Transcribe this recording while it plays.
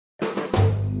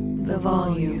the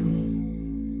volume.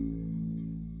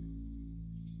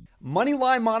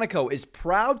 Moneyline Monaco is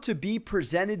proud to be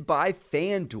presented by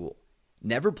FanDuel.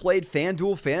 Never played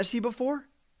FanDuel Fantasy before?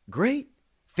 Great.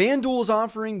 FanDuel is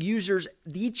offering users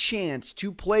the chance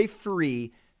to play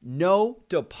free, no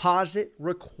deposit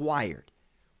required,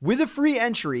 with a free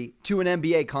entry to an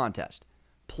NBA contest.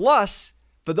 Plus,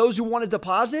 for those who want to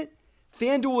deposit,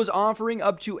 FanDuel is offering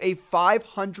up to a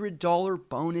 $500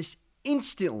 bonus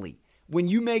instantly when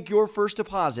you make your first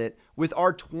deposit with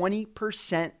our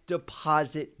 20%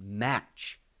 deposit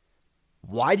match.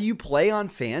 Why do you play on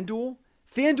FanDuel?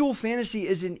 FanDuel Fantasy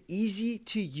is an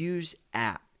easy-to-use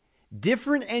app.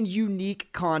 Different and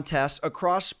unique contests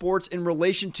across sports in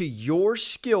relation to your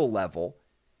skill level,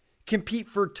 compete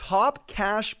for top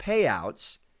cash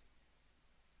payouts,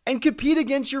 and compete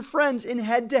against your friends in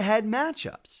head-to-head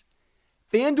matchups.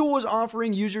 FanDuel is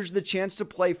offering users the chance to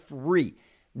play free,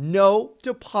 no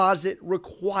deposit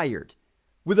required,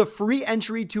 with a free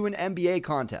entry to an NBA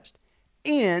contest.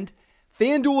 And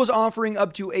FanDuel is offering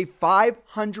up to a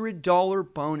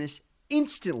 $500 bonus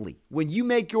instantly when you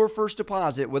make your first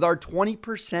deposit with our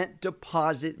 20%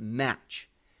 deposit match.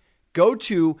 Go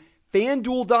to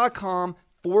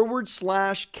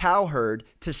FanDuel.com/Cowherd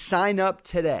to sign up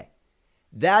today.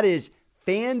 That is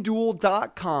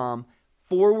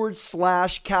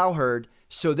FanDuel.com/Cowherd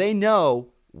so they know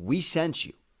we sent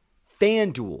you.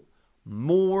 FanDuel,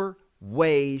 more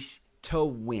ways to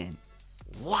win.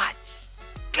 Let's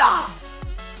go!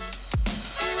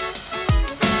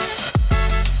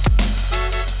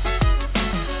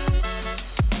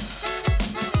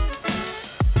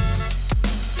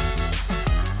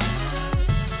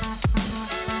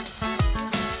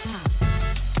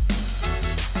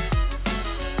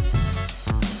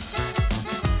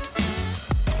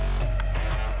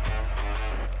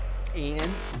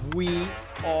 And we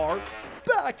are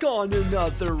back on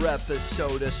another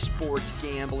episode of Sports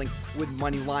Gambling with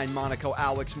Moneyline Monaco,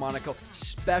 Alex Monaco.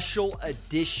 Special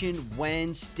edition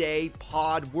Wednesday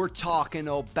pod. We're talking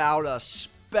about a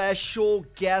special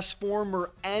guest, former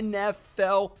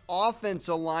NFL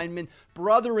offensive lineman,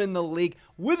 brother in the league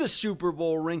with a Super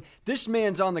Bowl ring. This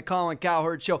man's on the Colin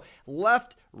Cowherd Show.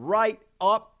 Left, right,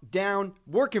 up, down,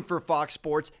 working for Fox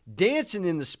Sports, dancing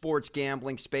in the sports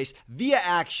gambling space via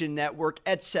Action Network,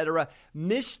 etc.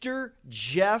 Mr.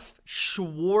 Jeff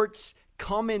Schwartz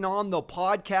coming on the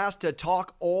podcast to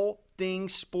talk all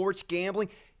things sports gambling.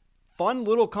 Fun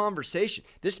little conversation.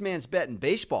 This man's betting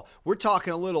baseball. We're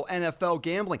talking a little NFL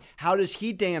gambling. How does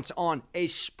he dance on a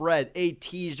spread, a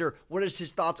teaser? What is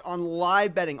his thoughts on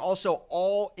live betting? Also,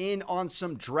 all in on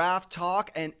some draft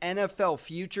talk and NFL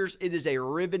futures. It is a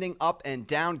riveting up and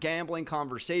down gambling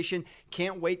conversation.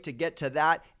 Can't wait to get to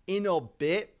that in a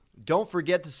bit. Don't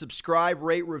forget to subscribe,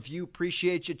 rate, review.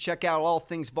 Appreciate you. Check out All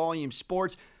Things Volume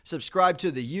Sports. Subscribe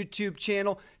to the YouTube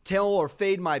channel. Tail or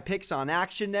fade my picks on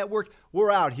Action Network.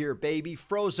 We're out here, baby.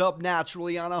 Froze up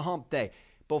naturally on a hump day.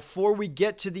 Before we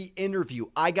get to the interview,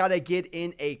 I got to get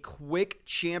in a quick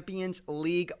Champions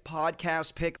League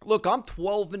podcast pick. Look, I'm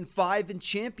 12-5 in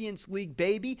Champions League,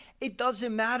 baby. It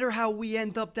doesn't matter how we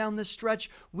end up down the stretch.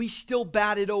 We still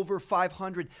batted over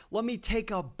 500. Let me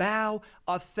take a bow,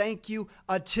 a thank you,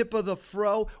 a tip of the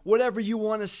fro, whatever you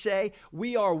want to say.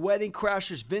 We are Wedding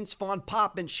Crashers, Vince Vaughn,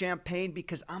 popping champagne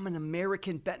because I'm an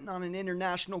American betting on an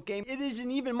international game. It isn't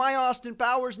even my Austin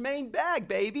Powers main bag,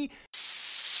 baby.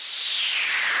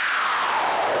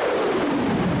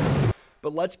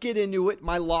 But let's get into it.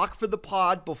 My lock for the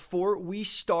pod before we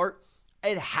start,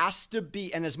 it has to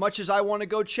be, and as much as I want to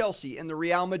go Chelsea in the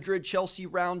Real Madrid-Chelsea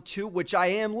round 2, which I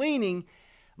am leaning,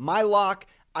 my lock,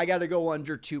 I got to go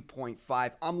under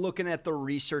 2.5. I'm looking at the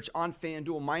research on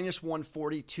FanDuel, minus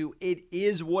 142. It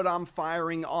is what I'm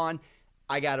firing on.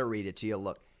 I got to read it to you.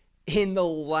 Look, in the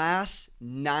last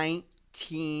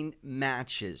 19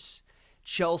 matches,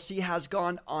 Chelsea has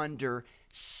gone under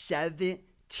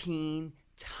 17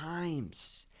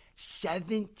 times.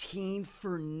 17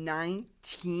 for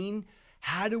 19.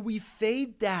 How do we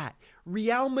fade that?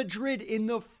 Real Madrid in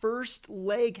the first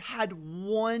leg had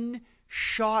one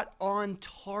shot on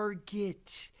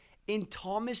target. In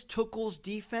Thomas Tuchel's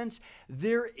defense,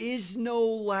 there is no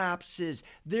lapses.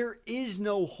 There is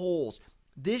no holes.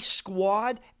 This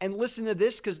squad, and listen to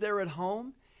this because they're at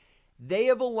home, they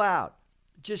have allowed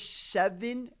just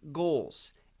 7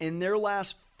 goals in their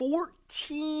last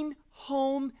 14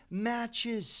 home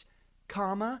matches,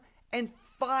 and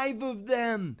 5 of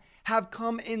them have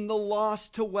come in the loss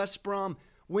to West Brom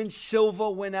when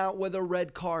Silva went out with a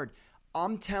red card.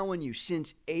 I'm telling you,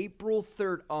 since April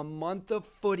 3rd, a month of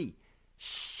footy,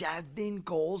 7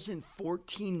 goals in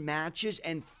 14 matches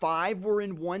and 5 were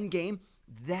in one game.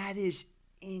 That is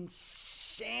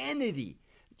insanity.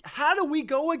 How do we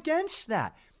go against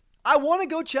that? I want to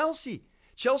go Chelsea.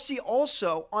 Chelsea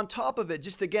also, on top of it,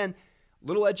 just again,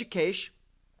 little education.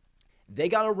 They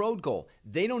got a road goal.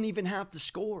 They don't even have to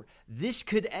score. This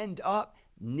could end up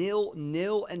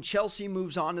 0-0, and Chelsea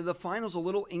moves on to the finals, a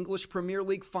little English Premier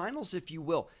League finals, if you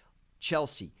will.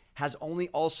 Chelsea has only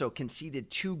also conceded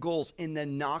 2 goals in the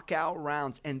knockout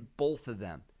rounds, and both of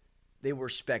them, they were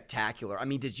spectacular. I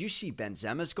mean, did you see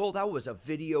Benzema's goal? That was a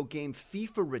video game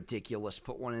FIFA ridiculous.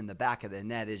 Put one in the back of the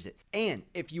net, is it? And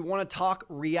if you want to talk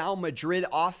Real Madrid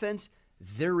offense,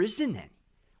 there isn't any.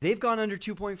 They've gone under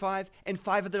 2.5 in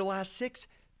 5 of their last 6.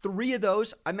 3 of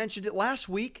those, I mentioned it last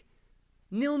week,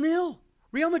 0-0.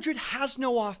 Real Madrid has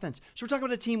no offense. So we're talking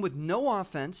about a team with no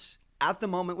offense at the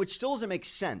moment, which still doesn't make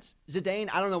sense. Zidane,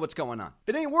 I don't know what's going on.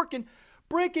 If it ain't working,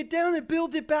 break it down and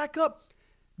build it back up.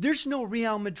 There's no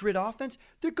Real Madrid offense.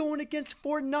 They're going against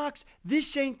Fort Knox.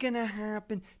 This ain't going to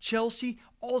happen. Chelsea,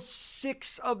 all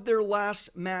 6 of their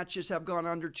last matches have gone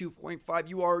under 2.5.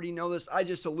 You already know this. I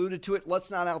just alluded to it.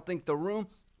 Let's not outthink the room.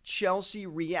 Chelsea,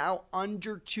 Real,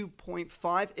 under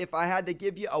 2.5. If I had to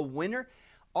give you a winner,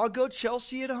 I'll go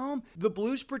Chelsea at home. The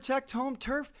Blues protect home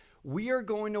turf. We are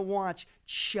going to watch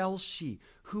Chelsea,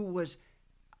 who was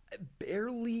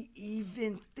barely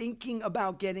even thinking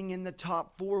about getting in the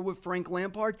top 4 with Frank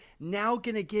Lampard, now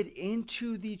going to get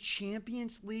into the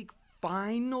Champions League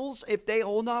finals if they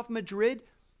hold off Madrid.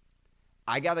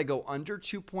 I got to go under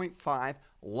 2.5.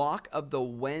 Lock of the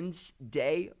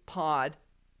Wednesday pod.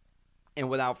 And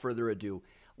without further ado,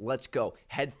 let's go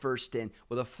head first in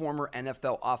with a former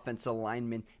NFL offensive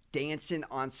lineman dancing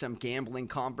on some gambling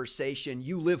conversation.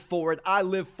 You live for it. I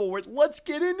live for it. Let's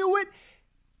get into it.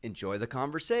 Enjoy the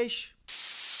conversation.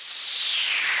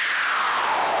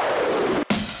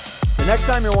 The next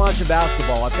time you're watching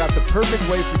basketball, I've got the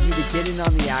perfect way for you to get in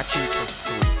on the action for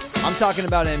free. I'm talking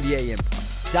about NBA in-play.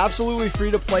 It's absolutely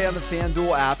free to play on the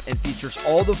FanDuel app and features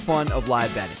all the fun of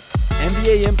live betting.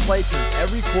 NBA in-play turns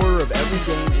every quarter of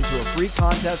every game into a free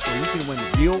contest where you can win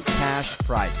real cash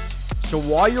prizes. So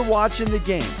while you're watching the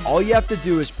game, all you have to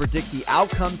do is predict the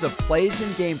outcomes of plays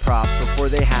and game props before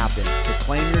they happen to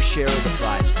claim your share of the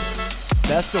prize pool.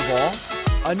 Best of all,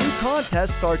 a new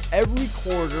contest starts every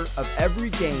quarter of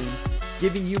every game,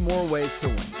 giving you more ways to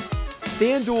win.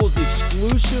 FanDuel is the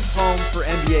exclusive home for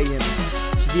NBA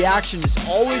in-play, so the action is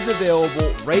always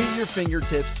available right at your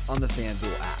fingertips on the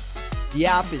FanDuel app. The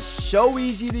app is so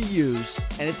easy to use,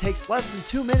 and it takes less than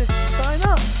 2 minutes to sign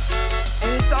up.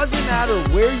 And it doesn't matter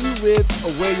where you live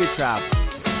or where you're traveling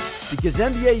to, because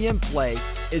NBA in-play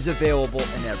is available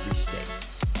in every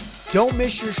state. Don't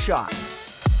miss your shot.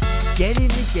 Get in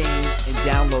the game and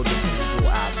download the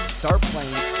FanDuel app and start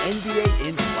playing NBA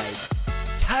in-play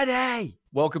today.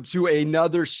 Welcome to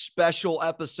another special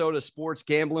episode of Sports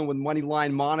Gambling with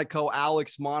Moneyline Monaco.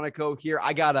 Alex Monaco here.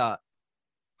 I got a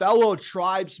fellow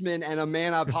tribesman and a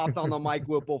man I've hopped on the mic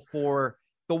with before,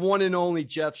 the one and only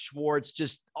Jeff Schwartz,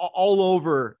 just all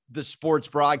over the sports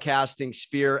broadcasting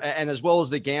sphere and as well as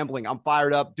the gambling. I'm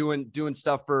fired up doing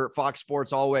stuff for Fox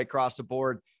Sports all the way across the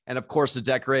board. And of course, a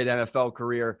decorated NFL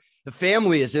career. The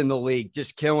family is in the league,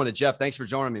 just killing it. Jeff, thanks for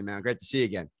joining me, man. Great to see you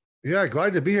again. Yeah,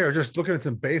 glad to be here. Just looking at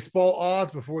some baseball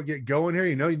odds before we get going here.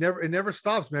 You know, it never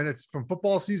stops, man. It's from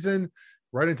football season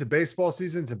right into baseball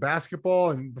season to basketball.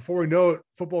 And before we know it,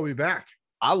 football will be back.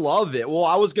 I love it. Well,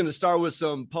 I was going to start with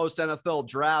some post-NFL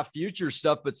draft future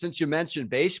stuff, but since you mentioned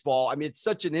baseball, I mean, it's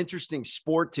such an interesting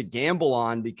sport to gamble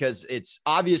on because it's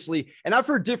obviously, and I've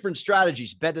heard different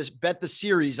strategies, bet the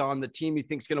series on the team you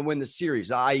think is going to win the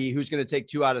series, i.e. who's going to take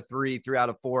 2 out of 3, 3 out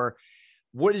of 4.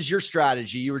 What is your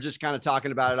strategy? You were just kind of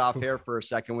talking about it off air for a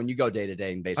second when you go day to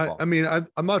day in baseball. I mean,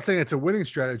 I'm not saying it's a winning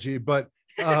strategy, but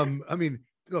I mean,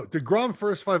 look, DeGrom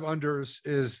first 5 unders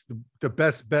is the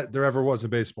best bet there ever was in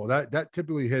baseball. That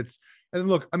typically hits. And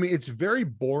look, I mean, it's very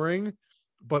boring,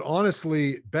 but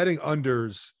honestly, betting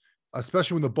unders,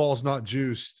 especially when the ball's not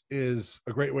juiced, is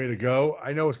a great way to go.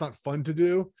 I know it's not fun to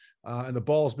do, and the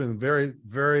ball's been very,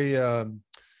 very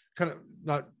kind of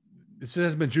not. It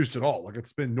hasn't been juiced at all. Like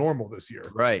it's been normal this year.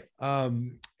 Right.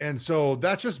 And so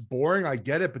that's just boring. I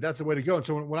get it, but that's the way to go. And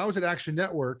so when I was at Action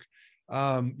Network, they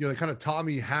kind of taught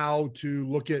me how to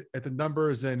look at the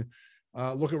numbers and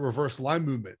look at reverse line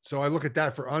movement. So I look at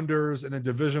that for unders, and then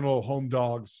divisional home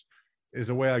dogs is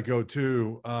the way I go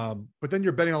too. But then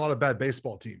you're betting a lot of bad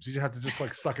baseball teams. You just have to just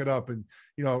like suck it up. And,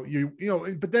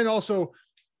 but then also,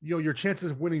 your chances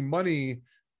of winning money,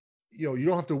 you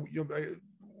don't have to,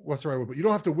 what's the right word? But you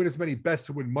don't have to win as many bets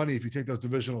to win money if you take those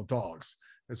divisional dogs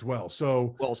as well.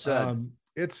 So well said.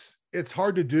 It's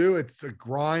hard to do. It's a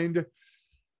grind.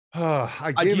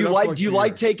 I Do gave you it up for like like do you 2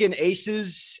 like years. taking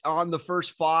aces on the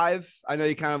first 5? I know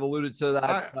you kind of alluded to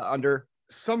that I under.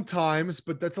 sometimes,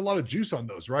 but that's a lot of juice on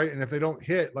those, right? And if they don't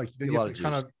hit, like then A you have lot to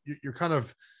of kind juice. of you're kind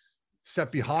of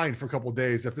set behind for a couple of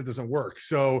days if it doesn't work.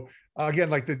 So again,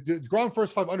 like the ground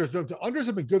first 5 unders, the unders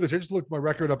have been good. This I just looked my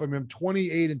record up. I mean, I'm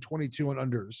 28 and 22 on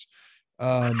unders.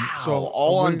 Wow, So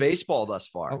all I'm on winning. baseball thus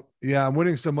far. Yeah, I'm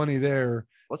winning some money there.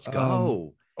 Let's Um,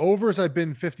 go. overs, I've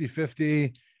been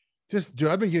 50-50. Just dude,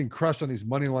 I've been getting crushed on these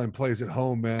money line plays at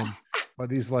home, man. By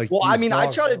these like Well, I these mean, I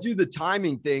dogs. try to do the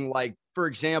timing thing. Like, for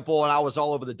example, and I was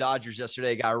all over the Dodgers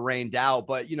yesterday, got rained out.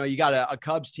 But, you got a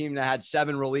Cubs team that had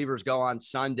 7 relievers go on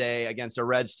Sunday against a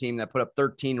Reds team that put up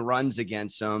 13 runs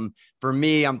against them. For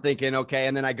me, I'm thinking, okay.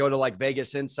 And then I go to like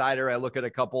Vegas Insider. I look at a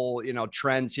couple,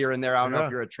 trends here and there. I don't know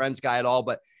if you're a trends guy at all,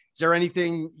 but is there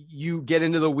anything you get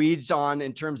into the weeds on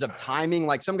in terms of timing?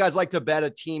 Like some guys like to bet a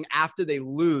team after they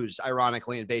lose,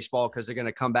 ironically, in baseball, because they're going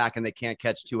to come back and they can't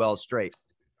catch 2 L's straight.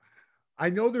 I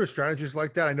know there's strategies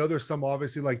like that. I know there's some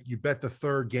obviously like you bet the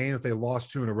 3rd game if they lost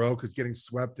 2 in a row because getting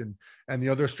swept and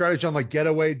there's strategy on like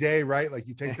getaway day, right? Like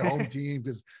you take the home team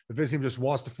because the visiting team just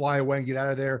wants to fly away and get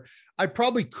out of there. I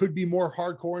probably could be more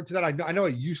hardcore into that. I know I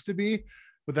used to be,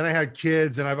 but then I had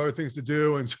kids and I have other things to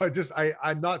do. And so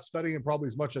I'm not studying probably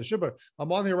as much as I should, but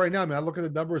I'm on here right now. I mean, I look at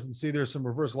the numbers and see there's some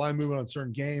reverse line movement on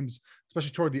certain games, especially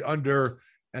toward the under,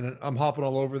 and I'm hopping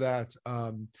all over that.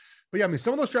 But yeah, I mean,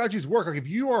 some of those strategies work. Like if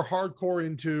you are hardcore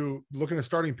into looking at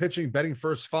starting pitching, betting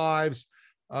first 5s,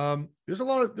 there's a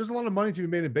lot of money to be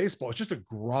made in baseball. It's just a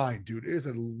grind, dude. It is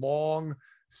a long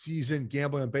season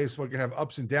gambling on baseball. You can have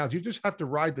ups and downs. You just have to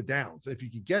ride the downs. If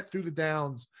you can get through the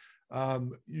downs,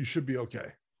 you should be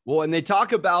okay. Well, and they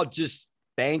talk about just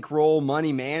bankroll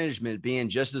money management being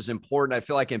just as important. I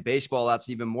feel like in baseball, that's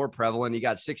even more prevalent. You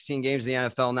got 16 games in the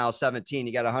NFL, now 17.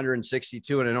 You got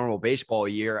 162 in a normal baseball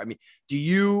year. I mean, do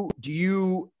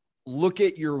you look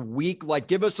at your week? Like,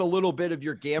 give us a little bit of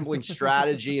your gambling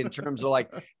strategy in terms of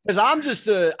like, because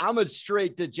I'm a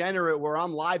straight degenerate where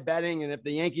I'm live betting. And if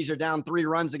the Yankees are down 3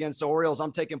 runs against the Orioles,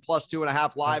 I'm taking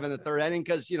 +2.5 live in the 3rd inning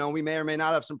because, we may or may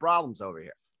not have some problems over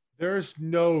here. There's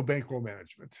no bankroll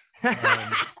management.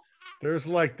 There's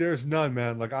none,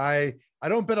 man. Like I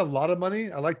don't bet a lot of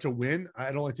money. I like to win.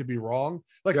 I don't like to be wrong.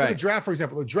 Like for the draft, for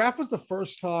example, the draft was the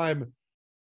first time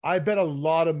I bet a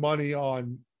lot of money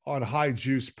on high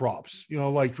juice props.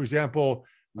 Like for example,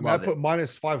 I put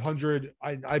 -500.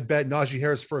 I bet Najee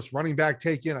Harris first running back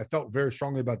taken. I felt very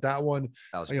strongly about that one.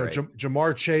 That was great.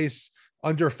 Jamar Chase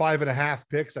under 5.5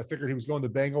 picks. I figured he was going to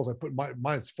Bengals. I put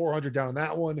 -400 down on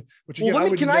that one. Which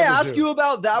again, can I ask you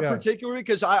about that particularly?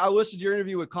 Because I listened to your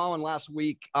interview with Colin last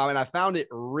week, and I found it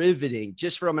riveting,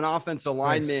 just from an offensive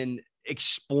lineman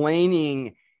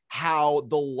explaining how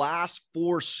the last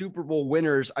 4 Super Bowl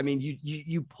winners. I mean,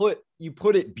 you put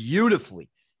it beautifully.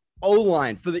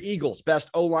 O-line for the Eagles,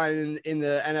 best O-line in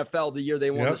the NFL the year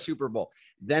they won the Super Bowl.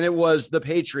 Then it was the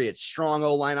Patriots, strong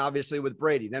O-line, obviously, with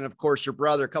Brady. Then, of course, your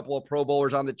brother, a couple of Pro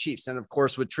Bowlers on the Chiefs. And, of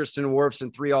course, with Tristan Wirfs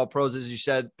and 3 All-Pros, as you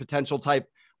said, potential type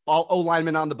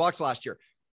O-lineman on the Bucs last year.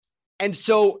 And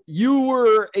so you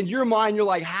were, in your mind, you're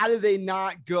like, how do they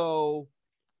not go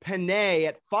Penei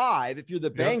at 5 if you're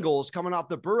the Bengals coming off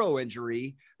the Burrow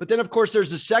injury? But then, of course,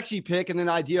 there's a sexy pick and then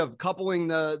the idea of coupling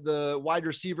the wide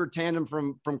receiver tandem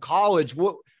from college.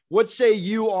 What say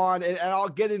you on, and I'll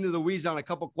get into the weeds on a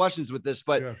couple questions with this,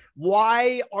 but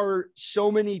why are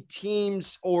so many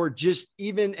teams, or just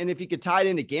even, and if you could tie it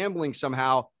into gambling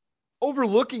somehow,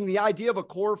 overlooking the idea of a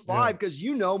core 5? Because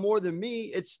more than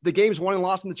me, it's the games won and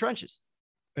lost in the trenches.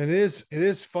 And it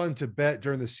is fun to bet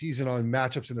during the season on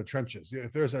matchups in the trenches.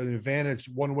 If there's an advantage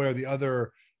one way or the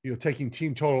other, taking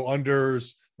team total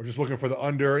unders or just looking for the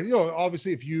under. And,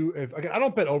 obviously if again, I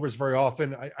don't bet overs very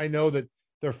often. I know that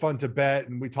they're fun to bet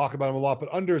and we talk about them a lot,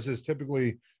 but unders is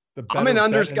typically the better. I'm an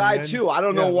unders guy too. I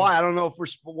don't know why. I don't know if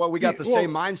we got the same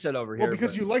mindset over here. Well,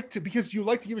 because you like to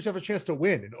give yourself a chance to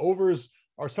win, and overs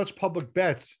are such public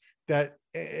bets that,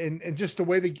 and just the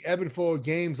way the ebb and flow of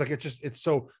games, like it's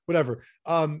so whatever.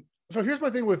 So here's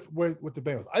my thing with the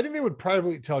Bengals. I think they would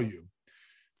privately tell you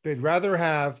they'd rather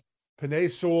have Penei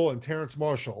Sewell and Terrence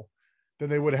Marshall than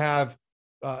they would have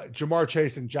Jamar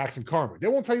Chase and Jackson Carman. They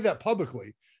won't tell you that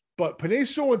publicly, but Penei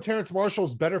Sewell and Terrence Marshall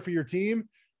is better for your team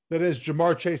than is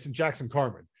Jamar Chase and Jackson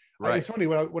Carman. Right. It's funny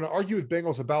when I argue with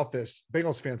Bengals about this,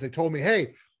 Bengals fans, they told me,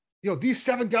 hey, these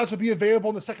 7 guys will be available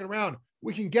in the second round.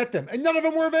 We can get them. And none of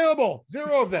them were available.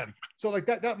 0 of them. So like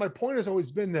that my point has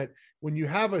always been that when you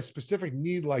have a specific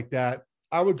need like that,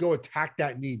 I would go attack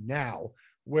that need now,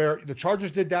 where the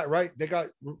Chargers did that, right? They got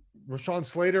Rashawn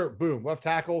Slater, boom, left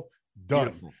tackle,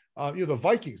 done. The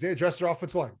Vikings, they addressed their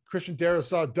offensive line. Christian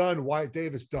Darrisaw done, Wyatt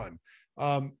Davis done.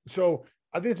 So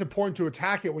I think it's important to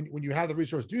attack it when you have the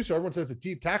resource to do so. Everyone says a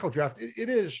deep tackle draft. It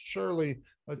is surely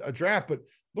a draft, but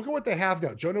look at what they have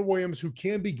now. Jonah Williams, who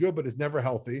can be good, but is never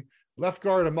healthy. Left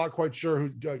guard, I'm not quite sure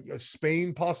who,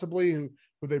 Spain possibly, who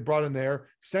they brought in there.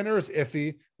 Center is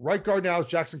iffy. Right guard now is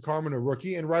Jackson Carman, a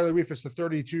rookie, and Riley Reef is the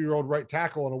 32-year-old right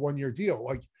tackle on a one-year deal.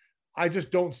 Like, I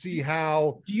just don't see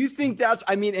how. Do you think that's,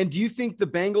 and do you think the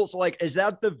Bengals, is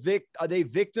that are they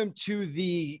victim to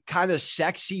the kind of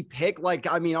sexy pick?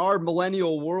 Our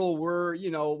millennial world,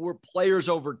 we're players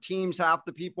over teams, half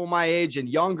the people my age and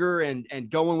younger, and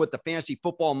going with the fantasy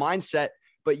football mindset.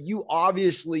 But you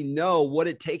obviously know what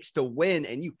it takes to win,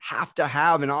 and you have to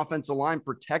have an offensive line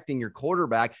protecting your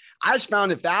quarterback. I just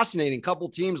found it fascinating. A couple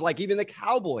teams, like even the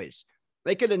Cowboys,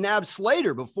 they could have nabbed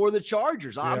Slater before the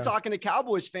Chargers. Yeah. I'm talking to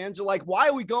Cowboys fans who are like, why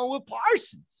are we going with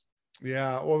Parsons?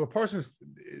 Yeah, well, the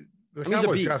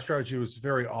Cowboys draft strategy was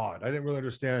very odd. I didn't really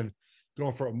understand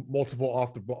going for multiple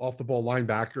off the ball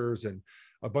linebackers and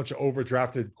a bunch of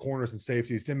overdrafted corners and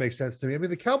safeties. Didn't make sense to me.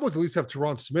 The Cowboys at least have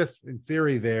Teron Smith in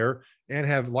theory there and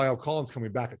have Lyle Collins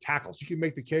coming back at tackles. You can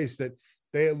make the case that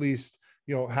they at least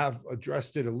have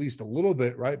addressed it at least a little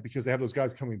bit, right? Because they have those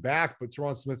guys coming back, but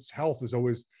Teron Smith's health is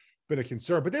always been a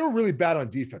concern, but they were really bad on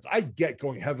defense. I get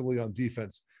going heavily on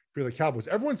defense for the Cowboys.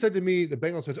 Everyone said to me, the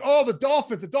Bengals says, "Oh, the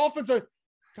Dolphins are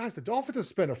guys." The Dolphins have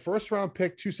spent a first-round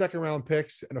pick, 2 second-round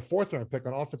picks, and a fourth-round pick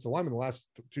on offensive linemen in the last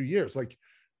 2 years. Like,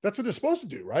 that's what they're supposed to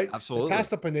do, right? Absolutely. They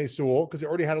passed up Penei Sewell because they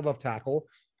already had a left tackle.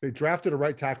 They drafted a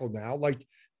right tackle now. Like,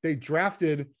 they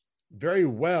drafted very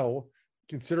well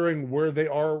considering where they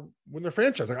are when they're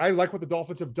franchised. Like, I like what the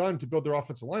Dolphins have done to build their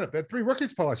offensive lineup. They had 3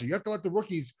 rookies last year. You have to let the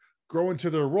rookies grow into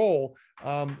their role.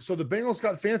 So the Bengals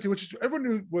got fancy, which is everyone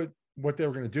knew what they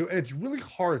were going to do. And it's really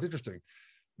hard. It's interesting.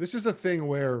 This is a thing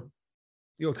where,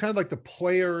 kind of like the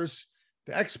players,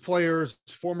 the ex-players,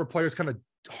 former players, kind of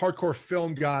hardcore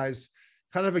film guys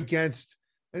kind of against,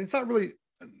 and it's not really,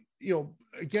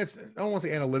 against, I don't want to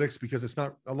say analytics because it's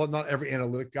not every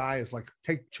analytic guy is like,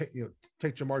 take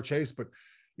Ja'Marr Chase, but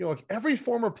like every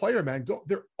former player, man,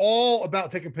 they're all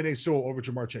about taking Penei Sewell over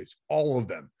Ja'Marr Chase, all of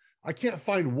them. I can't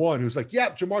find one who's like, yeah,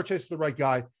 Ja'Marr Chase is the right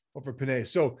guy over Penei.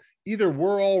 So either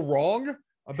we're all wrong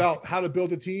about how to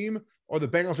build a team or the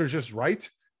Bengals are just right.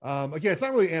 Again, it's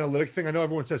not really an analytic thing. I know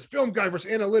everyone says film guy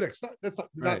versus analytics. That's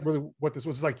not really what this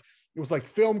was like. It was like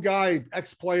film guy,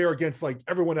 ex-player against like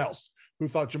everyone else who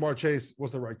thought Ja'Marr Chase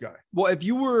was the right guy. Well, if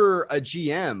you were a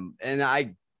GM, and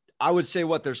I would say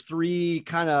there's 3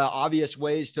 kind of obvious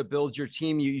ways to build your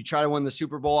team. You try to win the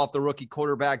Super Bowl off the rookie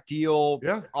quarterback deal.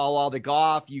 Yeah. All the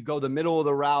Goff. You go the middle of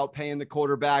the route, paying the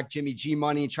quarterback Jimmy G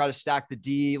money, try to stack the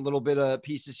D, a little bit of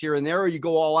pieces here and there, or you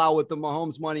go all out with the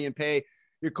Mahomes money and pay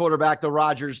your quarterback the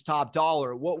Rodgers top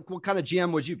dollar. What kind of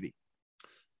GM would you be?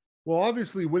 Well,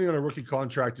 obviously winning on a rookie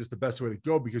contract is the best way to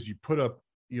go because you put up,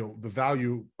 the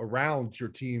value around your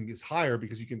team is higher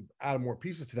because you can add more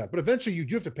pieces to that. But eventually you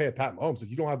do have to pay a Pat Mahomes.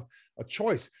 Like, you don't have a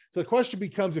choice. So the question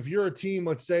becomes, if you're a team,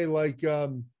 let's say like,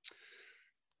 the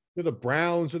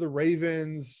Browns or the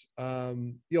Ravens, are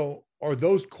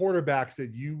those quarterbacks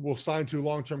that you will sign to a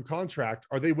long-term contract,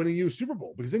 are they winning you a Super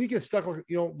Bowl? Because then you get stuck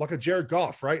like a Jared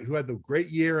Goff, right? Who had the great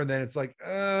year. And then it's like,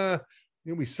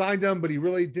 we signed him, but he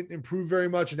really didn't improve very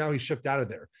much. And now he's shipped out of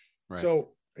there. Right.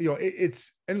 So,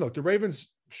 and look, the Ravens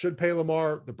should pay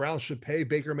Lamar. The Browns should pay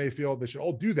Baker Mayfield. They should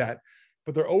all do that.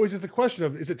 But there always is the question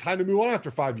of, is it time to move on after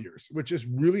 5 years, which is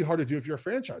really hard to do if you're a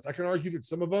franchise. I can argue that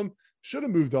some of them should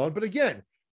have moved on. But again,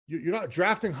 you're not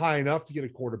drafting high enough to get a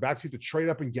quarterback. So you have to trade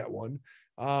up and get one.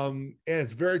 And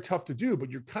it's very tough to do,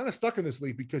 but you're kind of stuck in this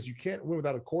league because you can't win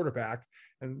without a quarterback.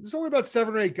 And there's only about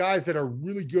 7 or 8 guys that are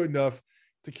really good enough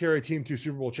to carry a team to a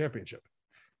Super Bowl championship.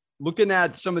 Looking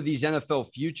at some of these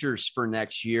NFL futures for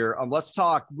next year, let's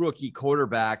talk rookie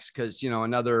quarterbacks because,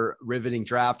 another riveting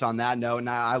draft on that note. And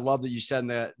I love that you said in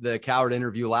the Coward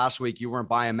interview last week you weren't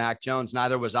buying Mac Jones.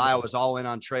 Neither was I. I was all in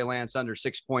on Trey Lance under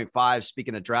 6.5.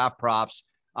 Speaking of draft props,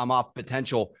 I'm off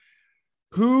potential.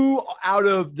 Who out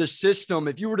of the system,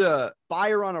 if you were to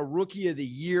fire on a rookie of the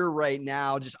year right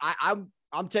now,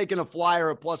 I'm taking a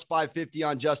flyer at plus 550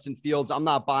 on Justin Fields. I'm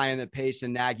not buying that Pace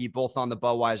and Nagy, both on the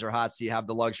Budweiser hot seat, have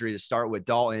the luxury to start with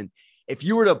Dalton. If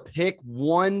you were to pick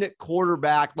one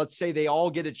quarterback, let's say they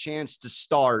all get a chance to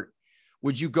start,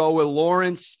 would you go with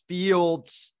Lawrence,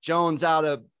 Fields, Jones out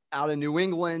of New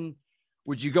England?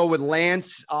 Would you go with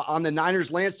Lance on the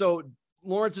Niners? Lance, so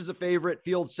Lawrence is a favorite,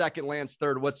 Fields second, Lance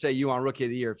third. What say you on rookie of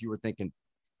the year if you were thinking?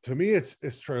 To me, it's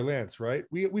Trey Lance, right?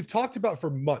 We've talked about for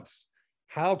months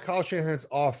how Kyle Shanahan's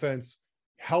offense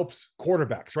helps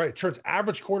quarterbacks, right? It turns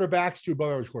average quarterbacks to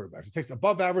above average quarterbacks. It takes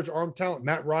above average arm talent,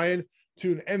 Matt Ryan,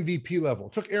 to an MVP level.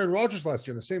 It took Aaron Rodgers last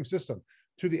year in the same system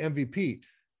to the MVP.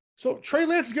 So Trey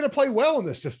Lance is going to play well in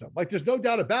this system. Like, there's no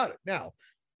doubt about it. Now,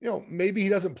 maybe he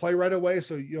doesn't play right away.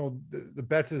 So, the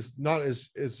bet is not as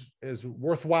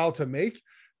worthwhile to make.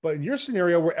 But in your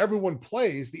scenario where everyone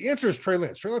plays, the answer is Trey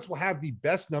Lance. Trey Lance will have the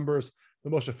best numbers, the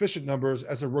most efficient numbers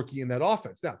as a rookie in that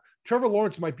offense. Now, Trevor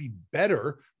Lawrence might be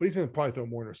better, but he's going to probably throw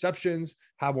more interceptions,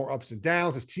 have more ups and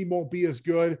downs. His team won't be as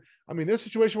good. I mean, there's a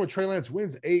situation where Trey Lance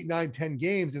wins 8, 9, 10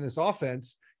 games in this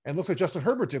offense and looks like Justin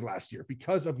Herbert did last year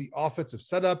because of the offensive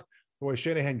setup, the way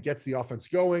Shanahan gets the offense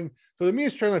going. So to me,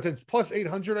 it's Trey Lance. It's plus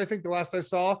 800, I think, the last I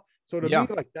saw. So to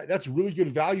me, like that's really good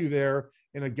value there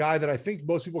in a guy that I think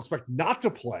most people expect not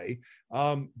to play.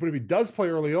 But if he does play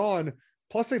early on,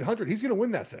 plus 800, he's going to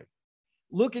win that thing.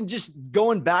 Look, and just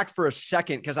going back for a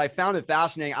second, because I found it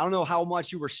fascinating. I don't know how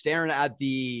much you were staring at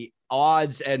the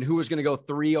odds and who was going to go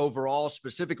 3 overall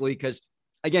specifically, because,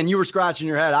 again, you were scratching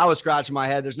your head. I was scratching my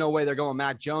head. There's no way they're going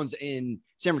Mac Jones in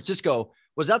San Francisco.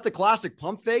 Was that the classic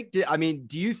pump fake? Do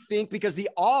you think, because the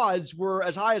odds were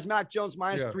as high as Mac Jones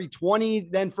minus 320,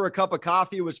 then for a cup of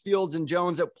coffee, it was Fields and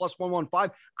Jones at plus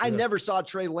 115. I never saw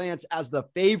Trey Lance as the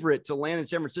favorite to land in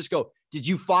San Francisco. Did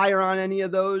you fire on any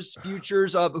of those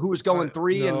futures of who was going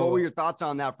 3? No. And what were your thoughts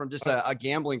on that from just a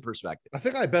gambling perspective? I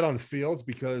think I bet on Fields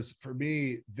because for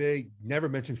me, they never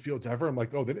mentioned Fields ever. I'm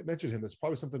like, oh, they didn't mention him. There's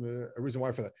probably a reason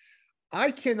why for that.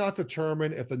 I cannot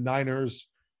determine if the Niners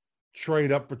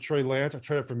trade up for Trey Lance or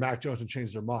trade up for Mac Jones and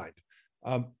change their mind.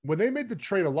 When they made the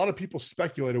trade, a lot of people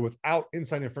speculated without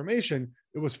inside information,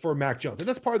 it was for Mac Jones. And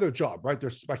that's part of their job, right? They're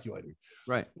speculating.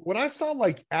 Right. When I saw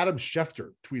like Adam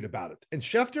Schefter tweet about it, and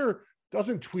Schefter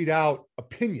doesn't tweet out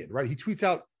opinion, right? He tweets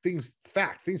out things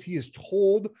he is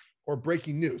told or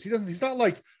breaking news. He's not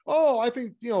like, oh, I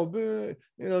think,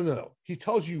 no. He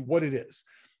tells you what it is.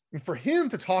 And for him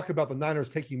to talk about the Niners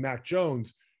taking Mac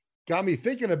Jones got me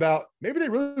thinking about maybe they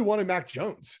really wanted Mac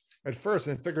Jones at first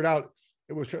and figured out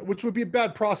it was, which would be a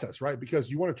bad process, right? Because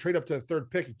you want to trade up to the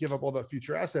 3rd pick and give up all that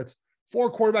future assets for a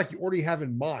quarterback you already have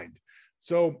in mind.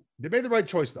 So they made the right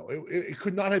choice, though. It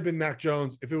could not have been Mac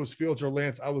Jones. If it was Fields or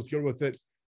Lance, I was good with it.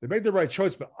 They made the right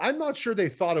choice, but I'm not sure they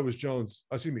thought it was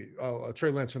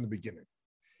Trey Lance from the beginning.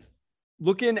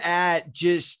 Looking at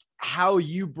just how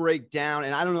you break down,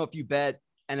 and I don't know if you bet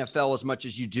NFL as much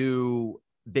as you do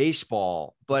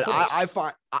baseball, but I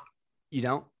find, you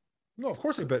don't? No, of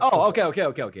course I bet. Oh,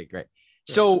 okay, great.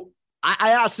 Yeah. So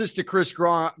I asked this to Chris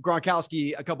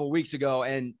Gronkowski a couple of weeks ago,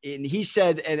 and he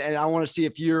said, and I want to see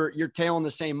if you're tailing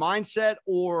the same mindset,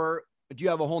 or do you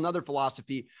have a whole nother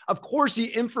philosophy? Of course, the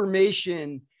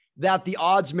information that the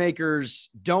odds makers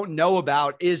don't know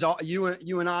about is you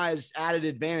and I's added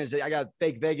advantage. I got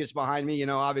fake Vegas behind me,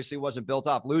 obviously wasn't built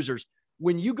off losers.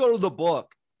 When you go to the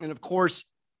book, and of course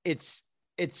it's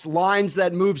lines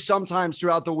that move sometimes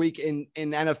throughout the week in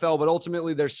NFL, but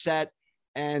ultimately they're set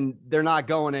and they're not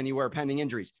going anywhere pending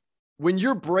injuries. When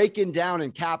you're breaking down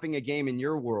and capping a game in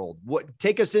your world,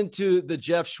 take us into the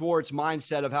Jeff Schwartz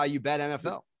mindset of how you bet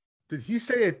NFL. Did he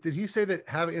say it? Did he say that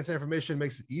having inside information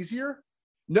makes it easier?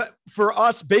 No, for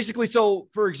us, basically. So,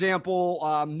 for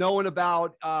example, knowing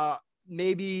about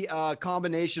maybe a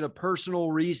combination of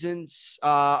personal reasons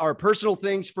or personal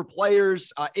things for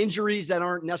players, injuries that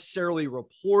aren't necessarily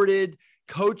reported,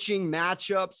 coaching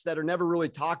matchups that are never really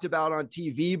talked about on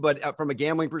TV, but from a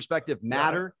gambling perspective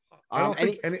matter. I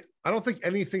don't think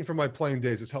anything from my playing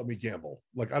days has helped me gamble.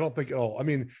 Like, I don't think at all. I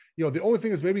mean, the only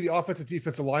thing is maybe the offensive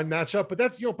defensive line matchup, but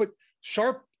that's, but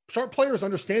sharp players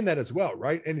understand that as well.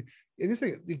 Right. And in this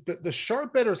thing, the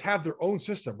sharp bettors have their own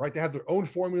system, right? They have their own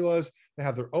formulas. They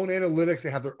have their own analytics. They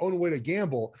have their own way to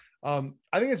gamble. I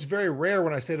think it's very rare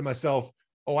when I say to myself,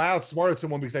 oh, I outsmarted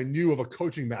someone because I knew of a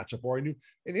coaching matchup, or I knew,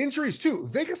 and injuries too.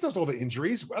 Vegas knows all the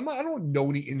injuries. I don't know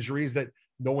any injuries that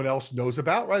no one else knows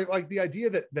about, right? Like the idea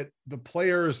that the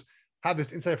players have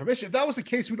this inside information. If that was the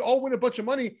case, we'd all win a bunch of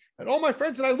money, and all my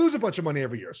friends and I lose a bunch of money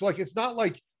every year. So like, it's not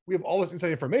like we have all this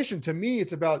inside information. To me,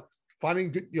 it's about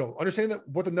finding good, understanding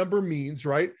what the number means,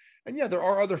 right? And yeah, there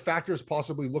are other factors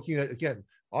possibly looking at, again,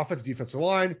 offensive, defensive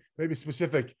line, maybe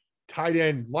specific tight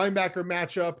end linebacker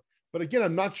matchup. But again,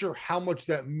 I'm not sure how much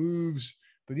that moves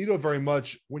the needle very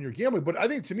much when you're gambling. But I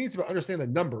think to me, it's about understanding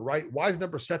the number, right? Why is the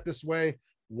number set this way?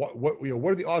 What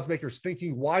are the odds makers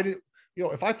thinking? Why did,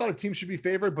 if I thought a team should be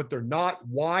favored, but they're not,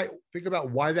 why? Think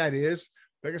about why that is.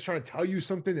 Vegas trying to tell you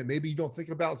something that maybe you don't think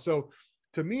about. So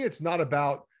to me, it's not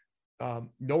about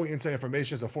knowing inside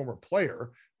information as a former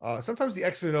player. Sometimes the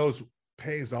X and O's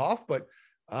pays off, but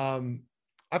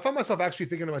I found myself actually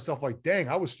thinking to myself, like, dang,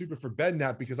 I was stupid for betting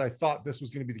that because I thought this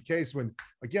was going to be the case when,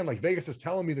 again, like Vegas is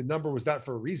telling me the number was that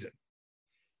for a reason.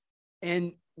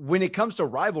 And when it comes to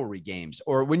rivalry games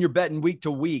or when you're betting week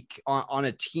to week on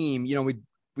a team,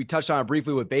 we touched on it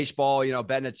briefly with baseball,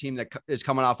 betting a team that is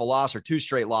coming off a loss or 2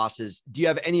 straight losses. Do you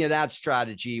have any of that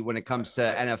strategy when it comes to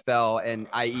NFL and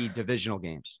i.e. divisional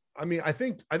games? I mean, I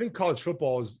think college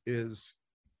football is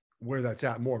where that's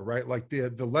at more, right? Like the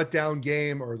letdown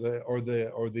game or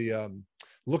the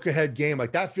look ahead game,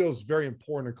 like that feels very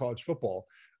important in college football.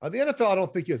 The NFL, I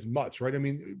don't think is much, right? I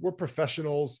mean, we're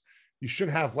professionals. You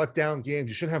shouldn't have letdown games.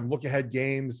 You shouldn't have look ahead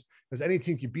games because any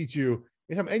team can beat you.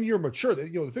 And you're mature. The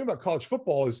thing about college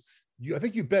football is I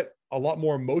think you bet a lot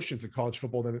more emotions in college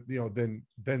football than the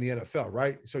NFL,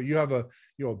 right? So you have a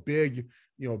big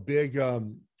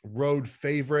road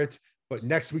favorite, but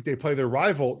next week they play their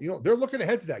rival. They're looking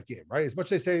ahead to that game, right? As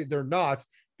much as they say they're not,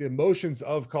 the emotions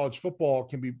of college football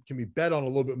can be bet on a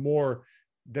little bit more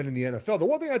than in the NFL. The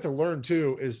one thing I had to learn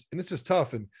too is, and this is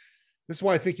tough, and this is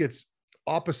why I think it's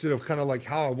opposite of kind of like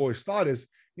how I've always thought is,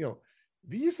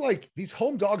 these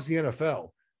home dogs in the NFL,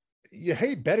 you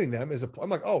hate betting them I'm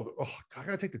like, oh, I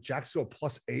gotta take the Jacksonville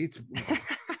 +8.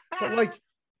 but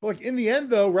like in the end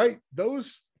though, right?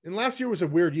 And last year was a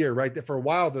weird year, right? That for a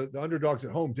while the underdogs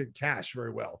at home didn't cash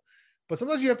very well. But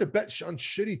sometimes you have to bet on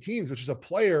shitty teams, which is a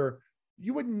player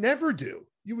you would never do.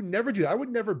 You would never do that. I would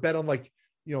never bet on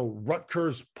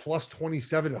Rutgers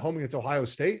 +27 at home against Ohio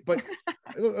State. But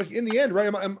like in the end,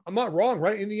 right? I'm not wrong,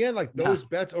 right? In the end, like those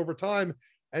bets over time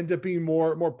end up being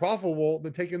more profitable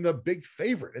than taking the big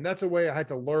favorite. And that's a way I had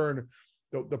to learn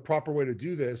the proper way to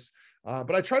do this.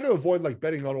 But I try to avoid like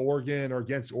betting on Oregon or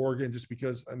against Oregon just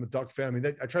because I'm a Duck fan. I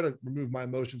mean, I try to remove my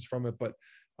emotions from it. But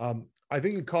I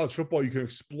think in college football, you can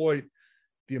exploit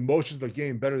the emotions of the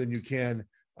game better than you can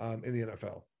in the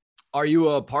NFL. Are you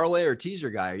a parlay or teaser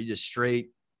guy? Are you just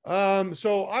straight?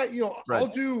 So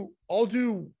I'll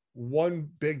do one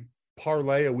big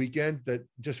parlay a weekend that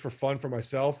just for fun for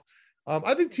myself.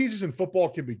 I think teasers in football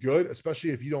can be good,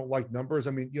 especially if you don't like numbers.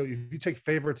 I mean, if you take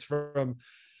favorites from,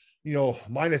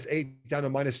 -8 down to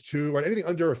 -2, right? Anything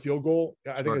under a field goal,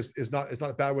 I think is not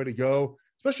a bad way to go.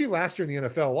 Especially last year in the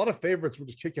NFL, a lot of favorites were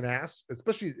just kicking ass.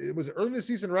 Especially it was early in the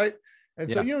season, right? And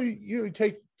so you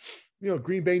take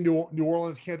Green Bay, New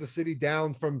Orleans, Kansas City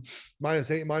down from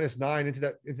 -8, -9 into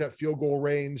that field goal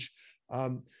range.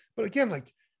 But again,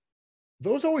 like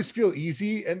those always feel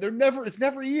easy, and it's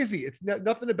never easy. It's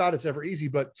nothing about it's ever easy.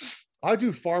 But I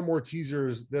do far more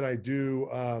teasers than I do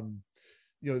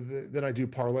than I do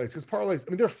parlays, because parlays,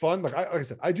 I mean, they're fun. Like I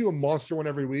said, I do a monster one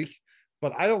every week,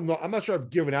 but I don't know. I'm not sure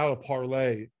I've given out a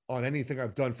parlay on anything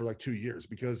I've done for like 2 years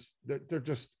because they're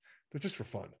just for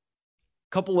fun.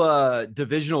 Couple of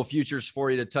divisional futures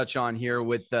for you to touch on here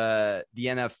with the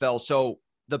NFL. So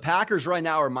the Packers right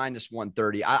now are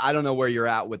 -130. I don't know where you're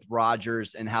at with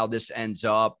Rodgers and how this ends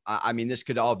up. I mean, this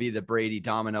could all be the Brady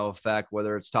domino effect,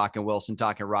 whether it's talking Wilson,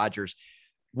 talking Rodgers.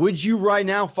 Would you right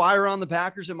now fire on the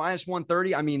Packers at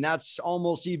 -130? I mean, that's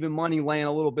almost even money, laying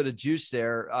a little bit of juice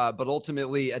there. But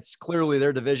ultimately, it's clearly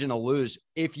their division to lose.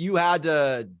 If you had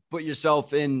to put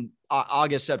yourself in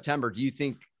August, September, do you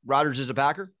think Rodgers is a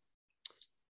Packer?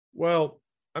 Well,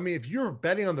 I mean, if you're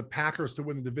betting on the Packers to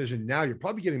win the division now, you're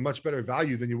probably getting much better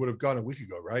value than you would have gotten a week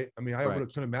ago, right? I mean, I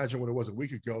couldn't imagine what it was a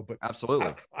week ago, but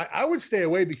absolutely, I would stay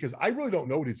away because I really don't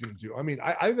know what he's going to do. I mean,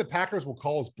 I think the Packers will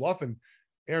call his bluff and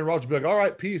Aaron Rodgers will be like, all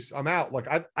right, peace, I'm out. Like,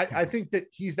 I think that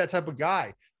he's that type of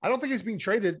guy. I don't think he's being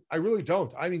traded. I really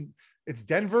don't. I mean, it's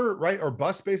Denver, right? Or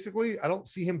bust, basically. I don't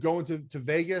see him going to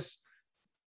Vegas.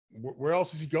 Where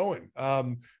else is he going?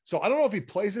 So I don't know if he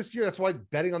plays this year. That's why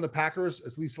betting on the Packers,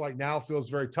 at least like now, feels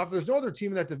very tough. There's no other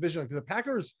team in that division. Like the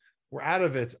Packers were out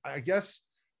of it. I guess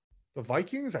the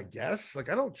Vikings, I guess. Like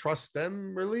I don't trust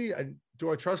them really.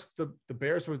 Do I trust the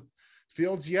Bears with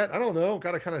Fields yet? I don't know.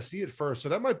 Got to kind of see it first. So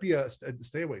that might be a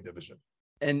stay away division.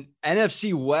 And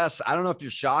NFC West, I don't know if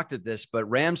you're shocked at this, but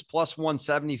Rams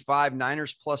 +175,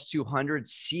 Niners +200,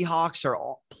 Seahawks are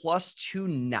all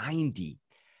 +290.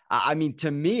 I mean,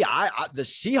 to me, the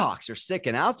Seahawks are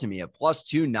sticking out to me at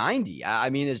 +290. I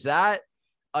mean, is that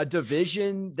a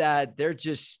division that they're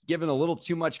just giving a little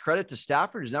too much credit to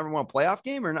Stafford, who's never won a playoff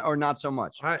game, or not so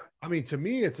much? I mean, to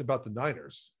me, it's about the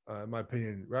Niners, in my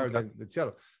opinion, rather than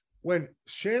Seattle. When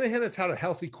Shanahan has had a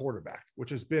healthy quarterback, which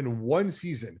has been one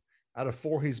season out of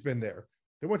 4 he's been there,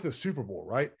 they went to the Super Bowl,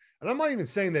 right? And I'm not even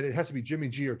saying that it has to be Jimmy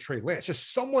G or Trey Lance,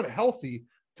 just someone healthy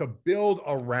to build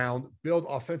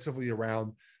offensively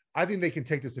around. I think they can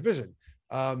take this division.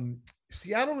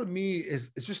 Seattle to me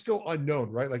is it's just still unknown,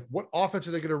 right? Like what offense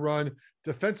are they going to run?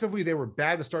 Defensively, they were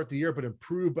bad to start the year, but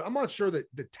improved. But I'm not sure that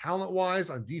the talent wise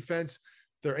on defense,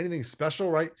 they're anything special,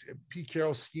 right? Pete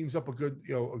Carroll schemes up a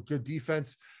good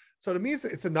defense. So to me,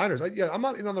 it's the Niners. I'm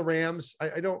not in on the Rams.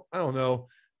 I don't know.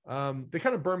 They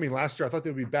kind of burned me last year. I thought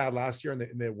they would be bad last year,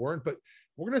 and they weren't. But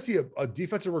we're going to see a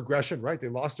defensive regression, right? They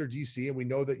lost their DC, and we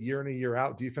know that year in and year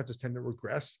out, defenses tend to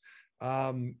regress.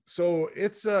 So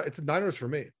it's the Niners for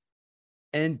me.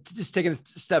 And just taking a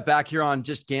step back here on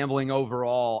just gambling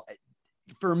overall,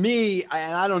 for me,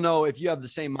 and I don't know if you have the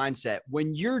same mindset,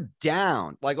 when you're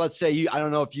down, like let's say I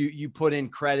don't know if you put in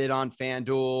credit on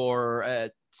FanDuel or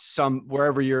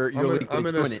wherever you're doing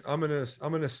it. I'm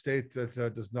in a state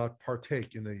that does not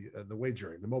partake in the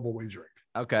wagering, the mobile wagering.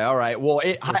 Okay, all right. Well,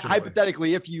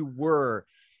 hypothetically, if you were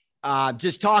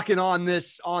just talking on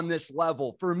this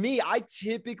level, for me, I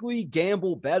typically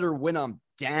gamble better when I'm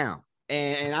down.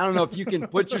 And I don't know if you can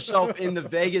put yourself in the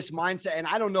Vegas mindset. And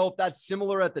I don't know if that's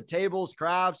similar at the tables,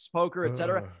 craps, poker,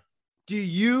 etc. Do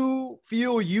you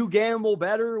feel you gamble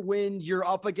better when you're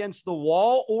up against the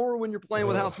wall or when you're playing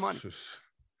with house money?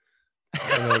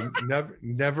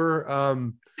 Never.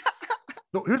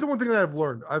 Here's the one thing that I've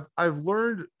learned. I've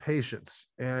learned patience.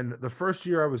 And the first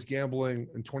year I was gambling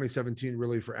in 2017,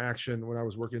 really for action when I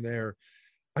was working there,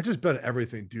 I just bet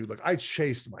everything, dude. Like I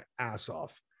chased my ass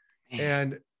off. Man.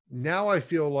 And now I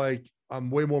feel like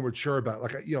I'm way more mature about it.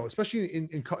 Like, especially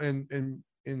in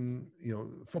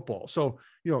football. So,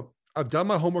 I've done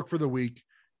my homework for the week.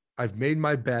 I've made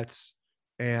my bets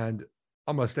and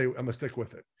I'm going to stick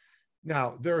with it.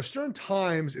 Now there are certain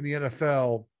times in the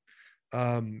NFL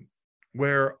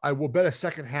where I will bet a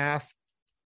second half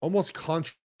almost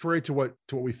contrary to what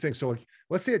we think. So like,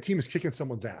 let's say a team is kicking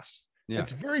someone's ass. Yeah.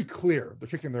 It's very clear they're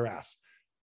kicking their ass.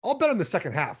 I'll bet on the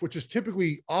second half, which is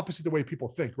typically opposite the way people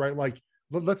think, right? Like,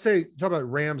 let's say, talk about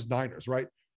Rams, Niners, right?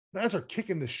 Niners are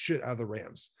kicking the shit out of the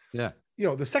Rams. Yeah.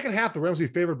 The second half, the Rams will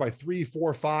be favored by 3,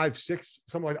 4, 5, 6,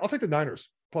 something like that. I'll take the Niners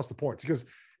plus the points because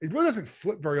it really doesn't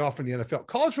flip very often in the NFL.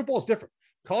 College football is different.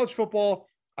 College football,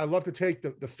 I love to take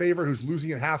the favorite who's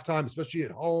losing at halftime, especially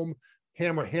at home,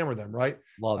 hammer them, right?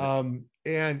 Love it.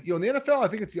 And, in the NFL, I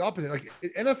think it's the opposite. Like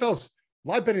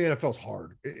live betting in the NFL is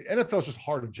hard. NFL is just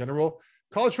hard in general.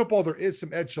 College football, there is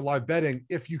some edge to live betting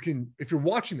if you're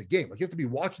watching the game. Like you have to be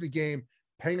watching the game,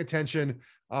 paying attention.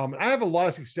 I have a lot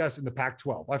of success in the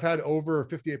Pac-12. I've had over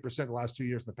 58% the last 2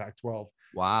 years in the Pac-12.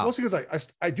 Wow. Mostly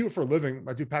because I do it for a living.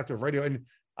 I do Pac-12 radio, and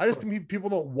I just think people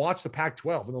don't watch the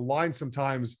Pac-12, and the lines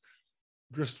sometimes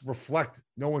just reflect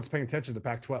no one's paying attention to the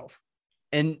Pac-12.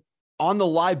 And on the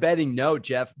live betting note,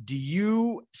 Jeff, do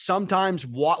you sometimes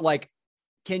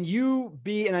can you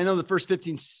be? And I know the first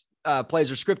 15 plays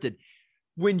are scripted.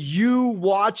 When you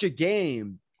watch a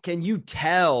game, can you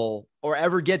tell or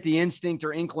ever get the instinct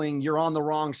or inkling you're on the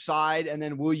wrong side? And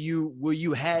then will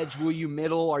you hedge? Will you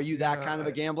middle? Are you that kind of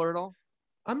a gambler at all?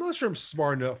 I'm not sure I'm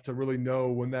smart enough to really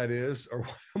know when that is or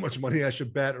how much money I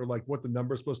should bet or like what the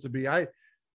number is supposed to be.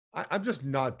 I'm just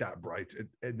not that bright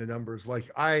in the numbers.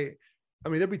 Like I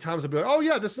mean, there'll be times I'll be like, oh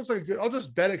yeah, this looks like a good, I'll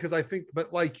just bet it because I think,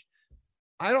 but like,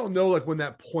 I don't know like when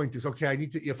that point is, okay, I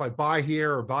need to, if I buy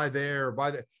here or buy there or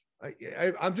buy that,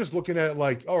 I'm just looking at it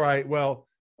like, all right, well,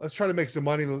 let's try to make some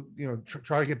money,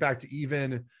 try to get back to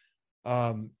even.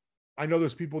 I know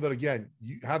there's people that, again,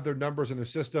 you have their numbers in the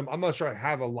system. I'm not sure I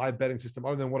have a live betting system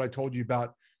other than what I told you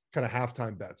about kind of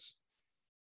halftime bets.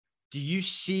 Do you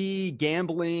see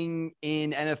gambling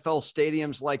in NFL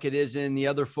stadiums like it is in the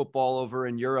other football over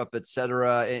in Europe, et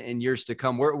cetera, in years to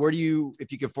come? Where do you,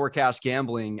 if you could forecast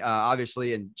gambling,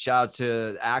 obviously, and shout out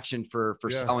to Action for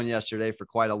selling yesterday for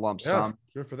quite a lump sum.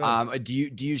 Good for them. Do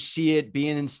you see it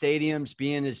being in stadiums,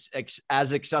 being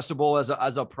as accessible as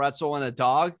a pretzel and a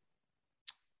dog?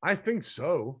 I think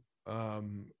so.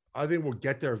 I think we'll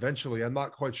get there eventually. I'm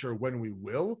not quite sure when we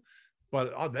will.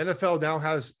 But the NFL now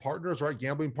has partners, right?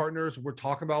 Gambling partners. We're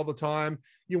talking about all the time.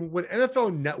 When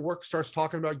NFL Network starts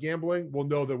talking about gambling, we'll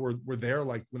know that we're there.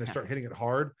 Like when they start hitting it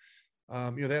hard,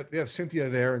 they have Cynthia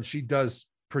there, and she does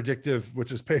predictive,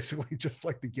 which is basically just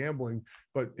like the gambling,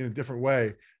 but in a different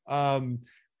way.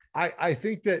 I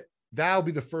think that'll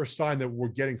be the first sign that we're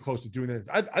getting close to doing that.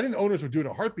 I think the owners would do it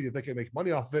in a heartbeat if they can make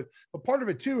money off of it. But part of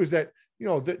it too is that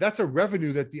that's a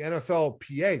revenue that the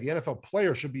NFLPA, the NFL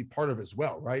player, should be part of as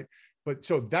well, right? But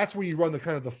so that's where you run the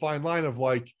kind of the fine line of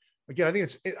like, again, I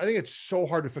think it's so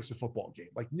hard to fix a football game,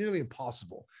 like nearly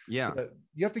impossible. Yeah.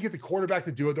 You have to get the quarterback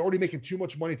to do it. They're already making too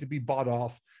much money to be bought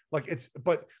off.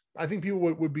 But I think people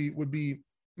would be,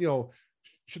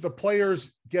 should the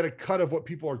players get a cut of what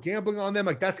people are gambling on them?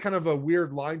 Like that's kind of a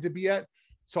weird line to be at.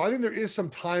 So I think there is some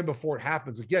time before it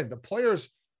happens. Again, the players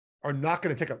are not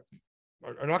going to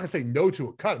are not going to say no to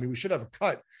a cut. I mean, we should have a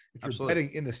cut if you're Absolutely.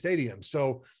 betting in the stadium.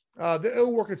 So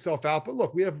it'll work itself out. But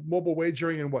look, we have mobile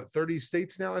wagering in 30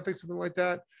 states now, I think, something like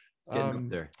that. Getting up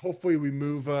there. Hopefully we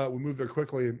move there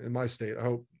quickly in my state. I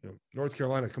hope, North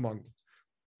Carolina, come on,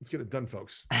 let's get it done,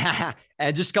 folks.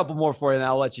 And just a couple more for you, and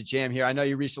I'll let you jam here. I know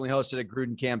you recently hosted a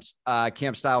Gruden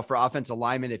camp style for offensive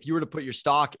linemen. If you were to put your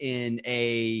stock in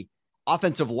a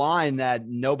offensive line that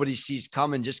nobody sees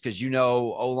coming just because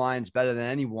O-line's better than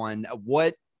anyone,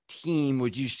 what team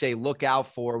would you say look out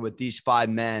for with these 5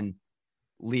 men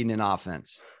leading an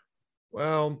offense?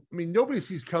 Well, I mean, nobody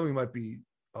sees coming might be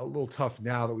a little tough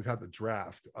now that we've had the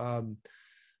draft.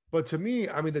 But to me,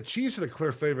 I mean, the Chiefs are the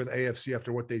clear favorite in the AFC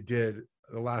after what they did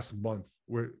the last month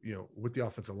with the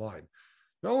offensive line.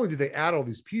 Not only did they add all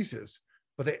these pieces,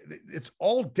 but it's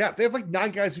all depth. They have like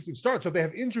 9 guys who can start. So if they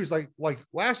have injuries like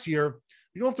last year,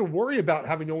 you don't have to worry about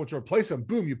having no one to replace them.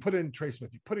 Boom, you put in Trey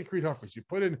Smith, you put in Creed Humphreys, you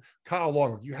put in Kyle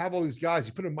Long, you have all these guys,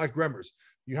 you put in Mike Remmers,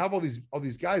 you have all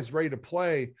these guys ready to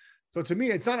play. So to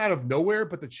me, it's not out of nowhere,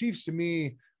 but the Chiefs, to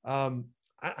me,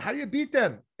 how do you beat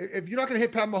them? If you're not going to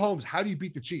hit Pat Mahomes, how do you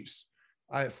beat the Chiefs?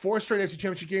 4 straight AFC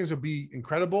Championship games would be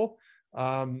incredible.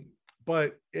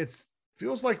 But it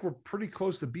feels like we're pretty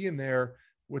close to being there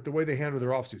with the way they handle their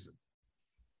offseason.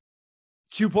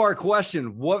 2-part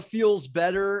question. What feels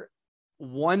better,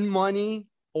 won money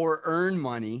or earn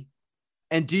money?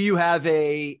 And do you have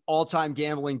a all-time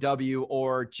gambling W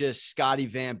or just Scotty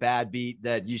Van bad beat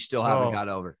that you still haven't got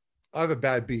over? I have a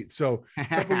bad beat. So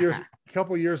a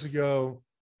couple years ago,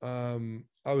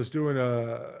 I was doing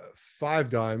 5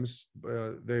 dimes.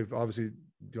 They've obviously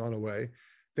gone away.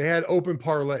 They had open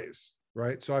parlays,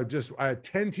 right? So I had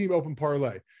 10-team open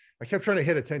parlay. I kept trying to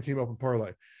hit a 10-team open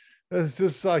parlay. This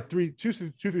is like 3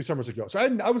 summers ago. So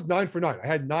I was 9 for 9. I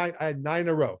had 9 in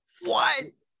a row. What?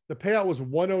 The payout was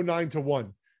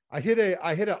 109-1. I hit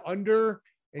a under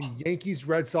in Yankees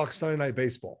Red Sox Sunday Night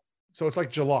Baseball. So it's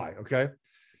like July. Okay.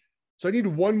 So I need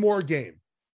one more game.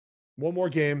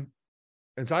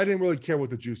 And so I didn't really care what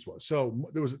the juice was. So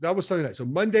that was Sunday night. So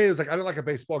Monday, it was like, I don't like a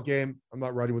baseball game. I'm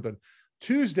not riding with it.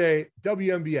 Tuesday,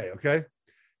 WNBA. Okay.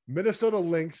 Minnesota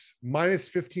Lynx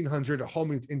minus 1,500 at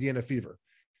home against Indiana Fever.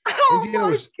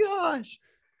 Oh gosh.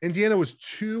 Indiana was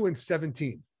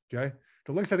 2-17. Okay.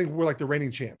 The Lynx, I think, were like the reigning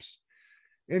champs.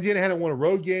 Indiana hadn't won a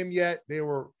road game yet. They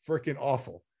were freaking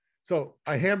awful. So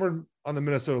I hammered on the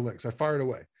Minnesota Lynx. I fired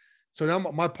away. So now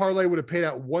my parlay would have paid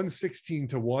out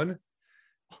 116-1.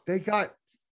 They got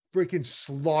freaking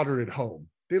slaughtered at home.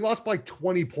 They lost by like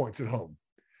 20 points at home.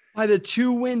 By the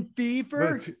 2-win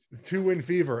Fever? The 2-win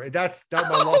Fever. That's my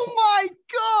loss. Oh my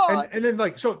God. And then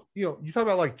like, so, you talk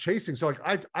about like chasing. So like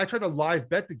I tried to live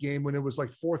bet the game when it was like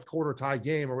 4th quarter tie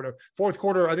game or whatever. 4th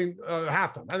quarter, I think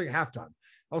halftime.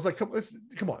 I was like,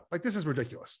 come on. Like, this is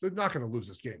ridiculous. They're not going to lose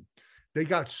this game. They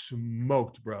got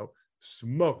smoked, bro.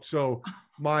 Smoked. So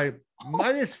my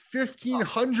minus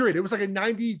 1,500, it was like a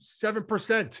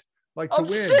 97%. Like to I'm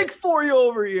win. sick for you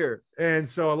over here. And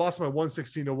so I lost my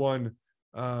 116-1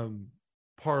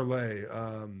 parlay.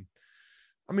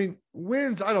 I mean,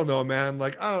 wins, I don't know, man.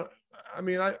 Like, I've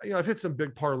hit some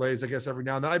big parlays, I guess, every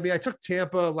now and then. I mean, I took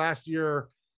Tampa last year,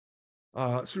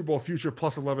 Super Bowl future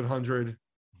plus 1,100.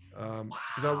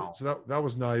 Wow. So that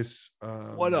was nice.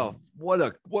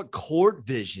 What court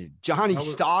vision, Johnny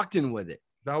Stockton with it.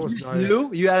 That was nice.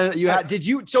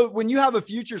 So when you have a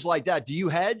futures like that, do you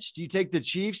hedge? Do you take the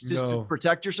Chiefs just to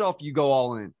protect yourself? You go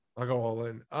all in. I go all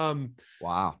in.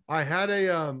 Wow. I had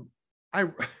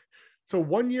so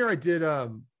one year I did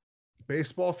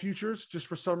baseball futures just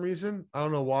for some reason. I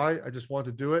don't know why. I just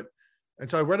wanted to do it. And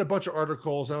so I read a bunch of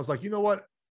articles and I was like, you know what?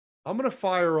 I'm going to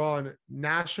fire on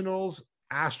Nationals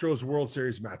Astros World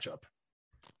Series matchup.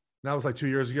 And that was like 2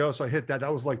 years ago. So I hit that.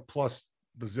 That was like plus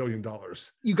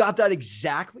 $bazillion. You got that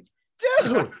exactly.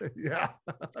 Dude. Yeah.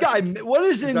 Guy, what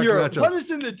is in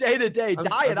the day-to-day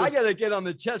diet? I got to get on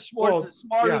the Jeff Schwartz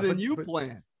smarter than you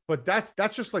plan. But that's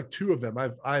just like 2 of them.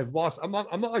 I've lost. I'm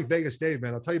not like Vegas Dave,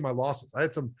 man. I'll tell you my losses. I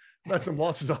had some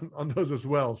losses on those as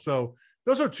well. So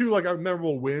those are 2 like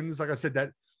memorable wins. Like I said,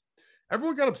 that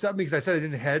everyone got upset at me because I said I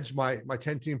didn't hedge my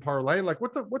 10-team parlay. Like,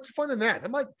 what's fun in that?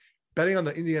 I'm like betting on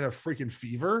the Indiana freaking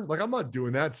Fever. Like, I'm not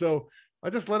doing that. So I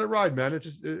just let it ride, man. It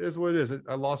is what it is.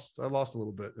 I lost a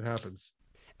little bit. It happens.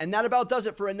 And that about does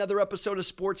it for another episode of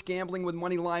Sports Gambling with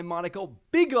Moneyline Monaco.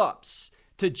 Big ups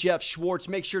to Jeff Schwartz.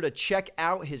 Make sure to check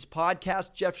out his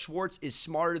podcast. Jeff Schwartz is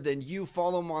smarter than you.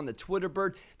 Follow him on the Twitter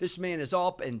bird. This man is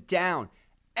up and down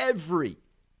every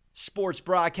sports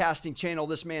broadcasting channel.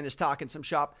 This man is talking some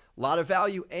shop. A lot of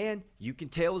value, and you can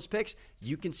tail his picks.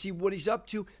 You can see what he's up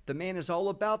to. The man is all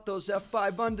about those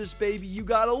F5 unders, baby. You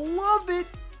got to love it.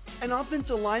 An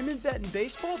offensive lineman bet in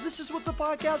baseball? This is what the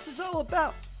podcast is all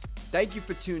about. Thank you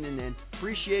for tuning in.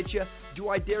 Appreciate you. Do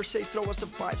I dare say throw us a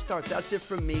 5-star? That's it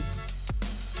from me.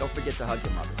 Don't forget to hug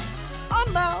your mothers.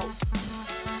 I'm out.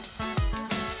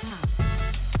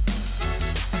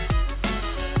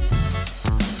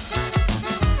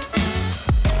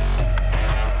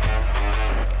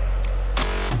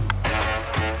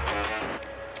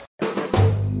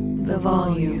 The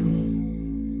volume.